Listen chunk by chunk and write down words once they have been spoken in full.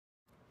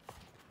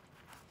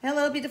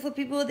Hello, beautiful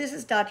people. This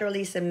is Dr.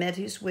 Elisa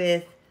Medhus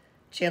with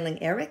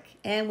Channeling Eric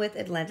and with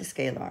Atlantis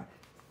Scalar.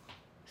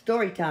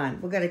 Story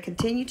time. We're going to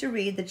continue to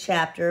read the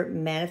chapter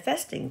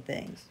Manifesting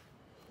Things.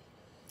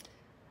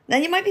 Now,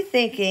 you might be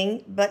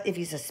thinking, but if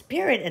he's a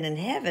spirit and in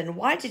heaven,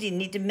 why did he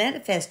need to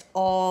manifest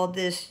all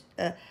this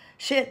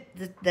shit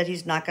that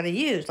he's not going to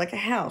use, like a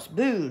house,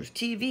 booze,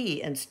 TV,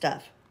 and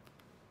stuff?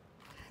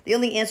 The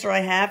only answer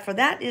I have for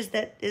that is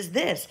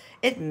this.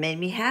 It made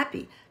me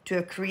happy to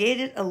have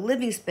created a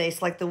living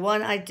space like the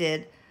one I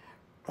did,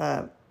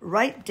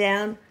 right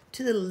down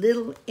to the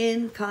little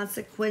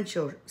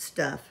inconsequential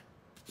stuff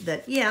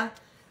that,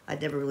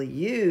 I'd never really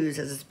use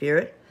as a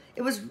spirit.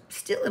 It was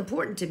still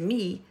important to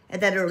me at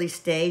that early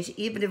stage,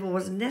 even if it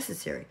wasn't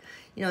necessary.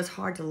 You know, it's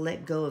hard to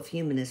let go of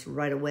humanness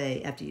right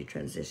away after you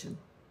transition.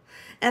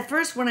 At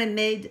first, when I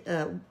made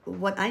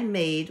what I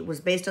made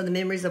was based on the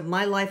memories of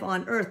my life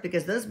on Earth,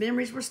 because those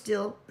memories were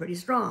still pretty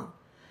strong.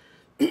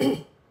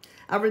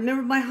 I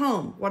remembered my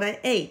home, what I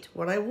ate,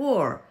 what I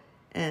wore,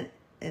 and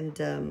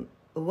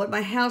what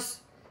my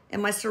house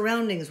and my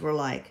surroundings were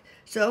like.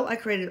 So I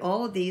created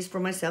all of these for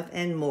myself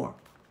and more.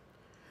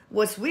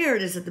 What's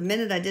weird is that the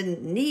minute I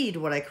didn't need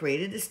what I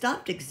created, it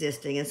stopped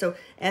existing. And so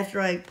after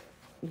I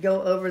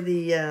got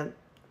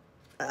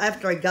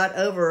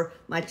over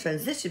my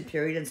transition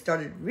period and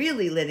started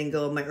really letting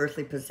go of my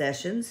earthly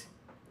possessions,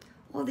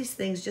 all these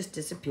things just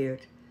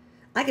disappeared.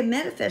 I can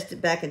manifest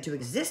it back into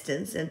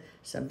existence, and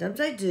sometimes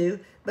I do,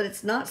 but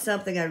it's not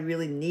something I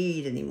really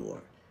need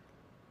anymore.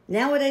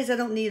 Nowadays, I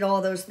don't need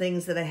all those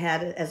things that I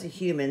had as a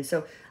human,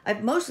 so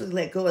I've mostly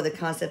let go of the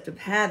concept of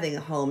having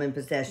a home and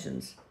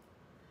possessions.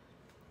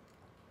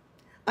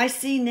 I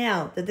see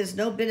now that there's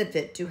no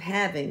benefit to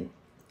having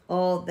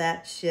all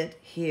that shit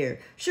here.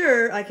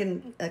 Sure, I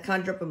can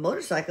conjure up a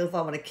motorcycle if I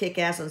want to kick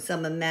ass on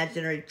some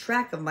imaginary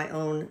track of my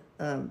own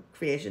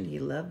creation. He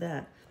loved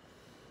that.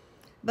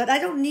 But I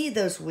don't need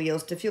those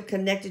wheels to feel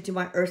connected to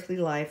my earthly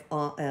life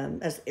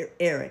as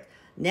Eric.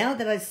 Now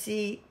that I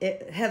see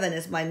heaven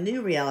as my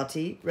new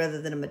reality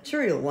rather than a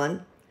material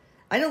one,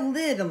 I don't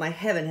live in my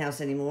heaven house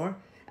anymore.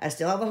 I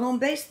still have a home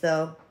base,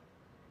 though.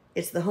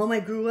 It's the home I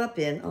grew up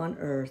in on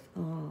Earth,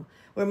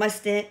 where my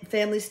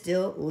family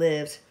still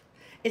lives.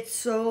 It's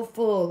so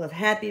full of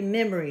happy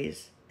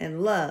memories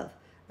and love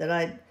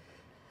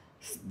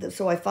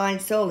so I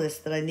find solace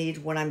that I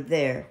need when I'm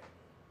there.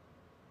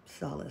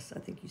 Solace, I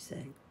think you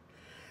say.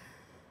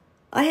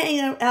 I hang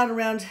out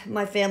around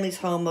my family's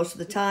home most of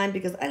the time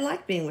because I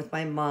like being with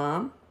my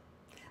mom,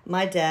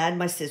 my dad,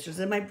 my sisters,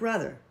 and my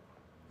brother.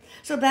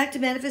 So back to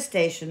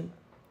manifestation.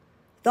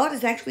 Thought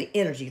is actually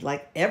energy,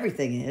 like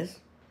everything is.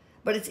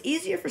 But it's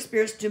easier for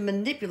spirits to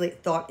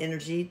manipulate thought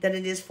energy than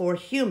it is for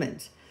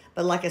humans.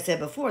 But like I said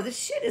before, this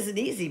shit isn't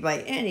easy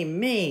by any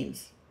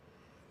means.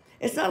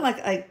 It's not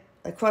like I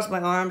cross my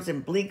arms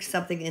and blink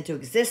something into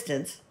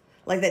existence,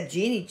 like that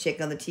genie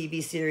chick on the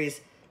TV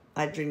series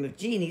I Dream of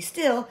Jeannie.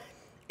 Still,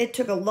 it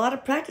took a lot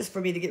of practice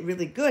for me to get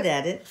really good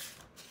at it,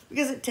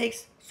 because it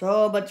takes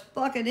so much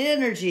fucking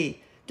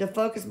energy to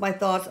focus my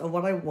thoughts on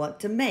what I want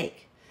to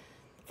make.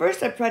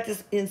 First, I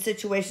practice in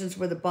situations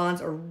where the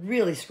bonds are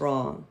really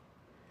strong,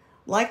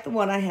 like the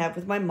one I have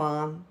with my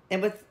mom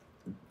and with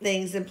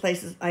things and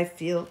places I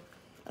feel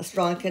a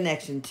strong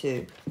connection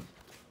to.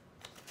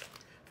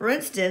 For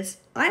instance,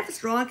 I have a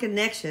strong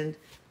connection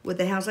with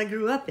the house I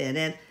grew up in,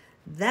 and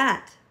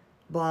that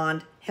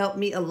bond helped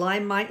me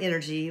align my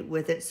energy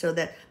with it so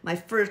that my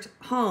first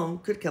home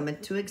could come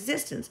into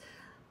existence.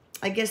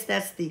 I guess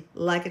that's the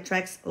like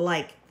attracts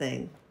like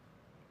thing.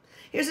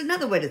 Here's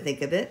another way to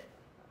think of it.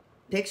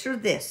 Picture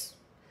this.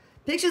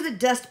 Picture the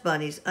dust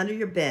bunnies under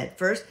your bed.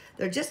 First,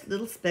 they're just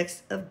little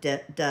specks of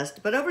dust,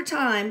 but over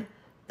time,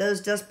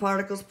 those dust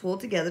particles pull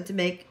together to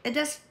make a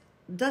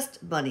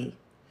dust bunny.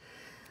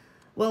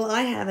 Well,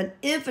 I have an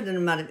infinite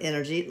amount of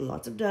energy,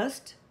 lots of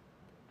dust,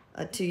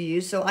 to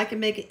use, so I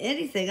can make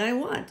anything I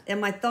want. And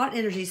my thought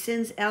energy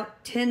sends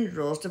out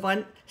tendrils to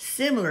find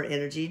similar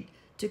energy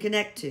to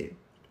connect to.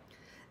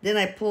 Then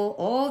I pull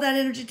all that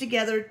energy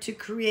together to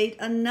create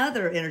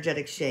another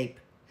energetic shape.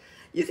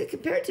 You can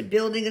compare it to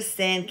building a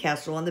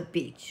sandcastle on the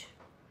beach.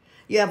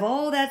 You have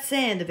all that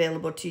sand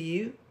available to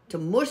you to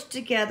mush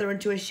together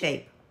into a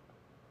shape.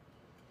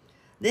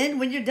 Then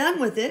when you're done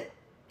with it,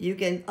 you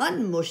can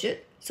unmush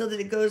it so that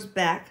it goes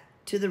back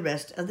to the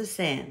rest of the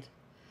sand.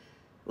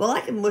 Well,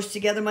 I can mush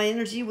together my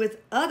energy with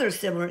other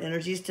similar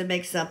energies to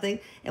make something,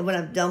 and when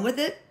I'm done with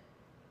it,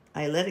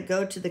 I let it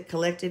go to the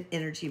collective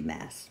energy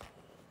mass.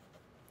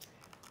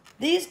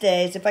 These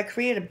days, if I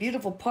create a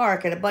beautiful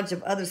park and a bunch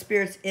of other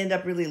spirits end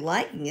up really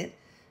liking it,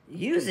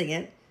 using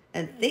it,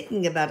 and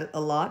thinking about it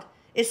a lot,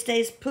 it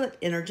stays put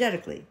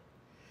energetically.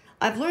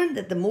 I've learned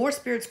that the more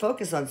spirits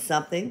focus on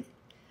something,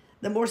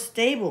 the more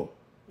stable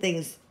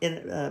things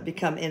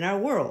become in our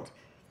world.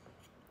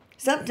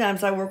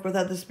 Sometimes I work with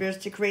other spirits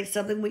to create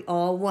something we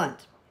all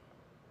want.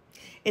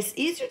 It's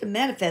easier to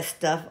manifest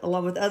stuff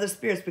along with other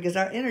spirits because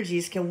our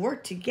energies can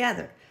work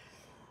together.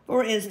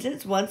 For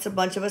instance, once a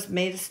bunch of us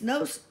made a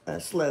snow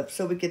slope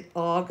so we could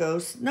all go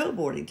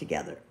snowboarding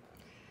together.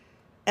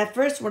 At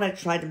first, when I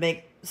tried to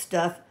make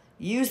stuff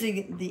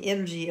using the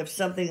energy of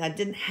something I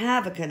didn't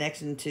have a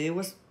connection to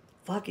was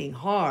fucking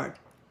hard.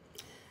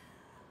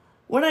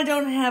 When I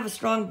don't have a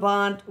strong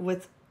bond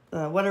with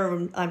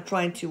whatever I'm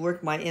trying to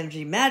work my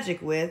energy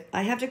magic with,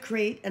 I have to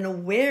create an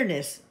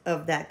awareness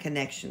of that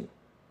connection.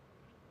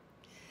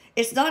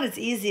 It's not as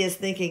easy as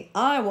thinking,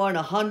 I want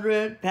a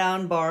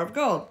 100-pound bar of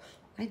gold.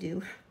 I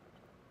do.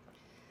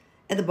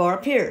 And the bar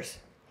appears.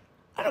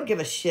 I don't give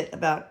a shit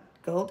about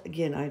gold.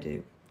 Again, I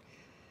do.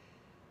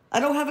 I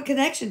don't have a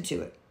connection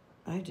to it.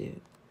 I do.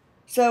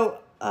 So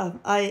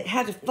I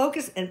had to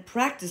focus and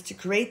practice to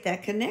create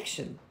that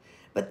connection.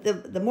 But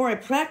the more I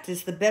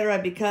practice, the better I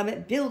become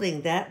at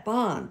building that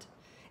bond.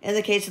 In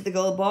the case of the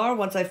gold bar,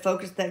 once I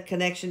focused that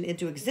connection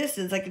into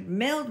existence, I could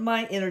meld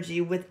my energy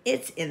with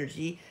its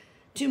energy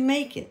to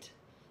make it.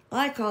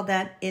 I call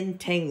that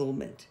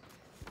entanglement.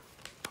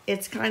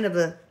 It's kind of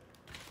a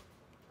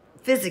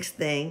physics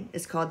thing.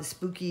 It's called the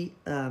spooky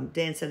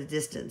dance at a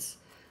distance,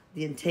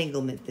 the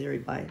entanglement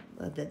theory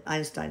that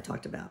Einstein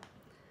talked about.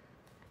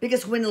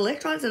 Because when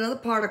electrons and other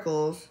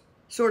particles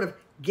sort of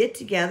get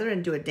together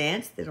and do a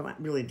dance, they don't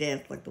really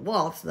dance like the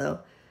waltz though,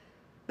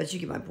 but you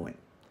get my point,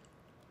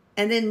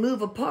 and then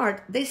move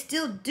apart, they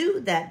still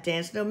do that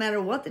dance no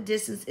matter what the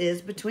distance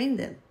is between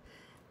them.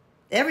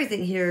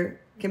 Everything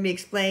here can be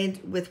explained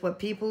with what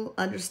people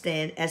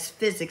understand as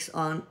physics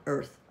on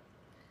Earth.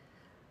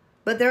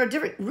 But there are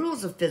different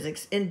rules of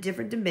physics in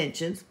different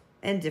dimensions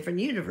and different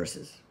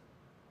universes.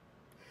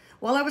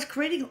 While I was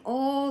creating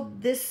all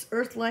this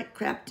Earth-like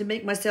crap to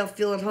make myself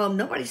feel at home,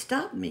 nobody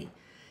stopped me.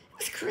 It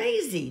was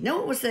crazy. No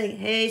one was saying,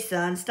 hey,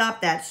 son,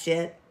 stop that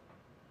shit.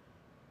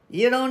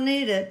 You don't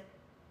need it.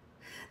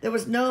 There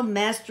was no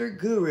master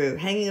guru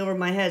hanging over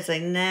my head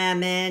saying, nah,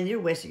 man,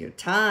 you're wasting your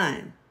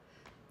time.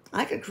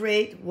 I could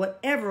create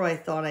whatever I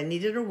thought I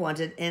needed or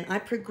wanted, and I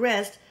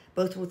progressed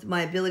both with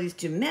my abilities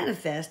to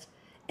manifest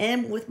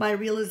and with my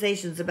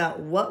realizations about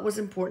what was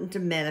important to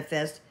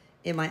manifest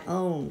in my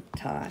own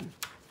time.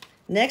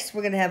 Next,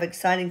 we're going to have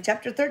exciting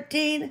chapter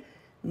 13,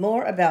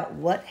 more about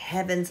what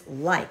heaven's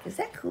like. Is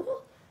that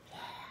cool?